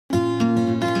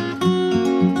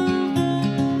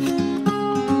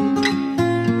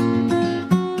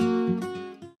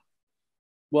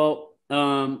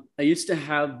I used to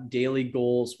have daily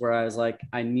goals where I was like,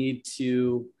 I need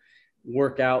to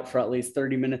work out for at least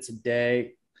 30 minutes a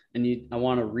day. I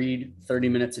want to read 30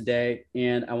 minutes a day,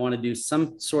 and I want to do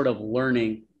some sort of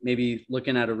learning, maybe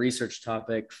looking at a research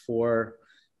topic for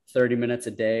 30 minutes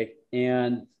a day.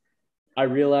 And I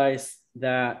realized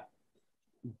that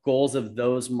goals of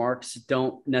those marks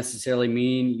don't necessarily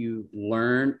mean you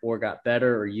learn or got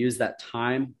better or use that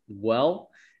time well.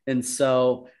 And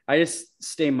so I just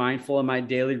stay mindful in my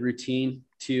daily routine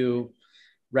to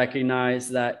recognize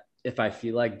that if I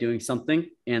feel like doing something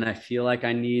and I feel like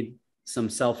I need some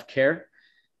self care,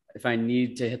 if I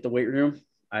need to hit the weight room,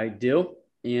 I do.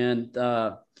 And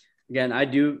again, I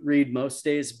do read most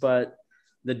days, but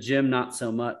the gym, not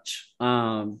so much.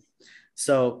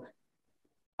 So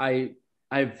I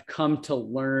I've come to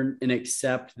learn and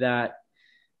accept that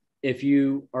if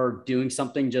you are doing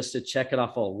something just to check it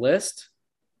off a list,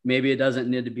 maybe it doesn't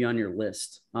need to be on your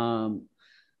list.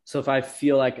 So if I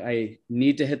feel like I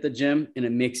need to hit the gym and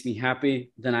it makes me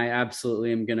happy, then I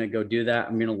absolutely am going to go do that.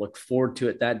 I'm going to look forward to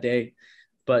it that day.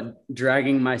 But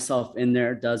dragging myself in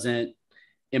there doesn't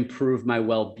improve my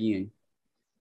well being.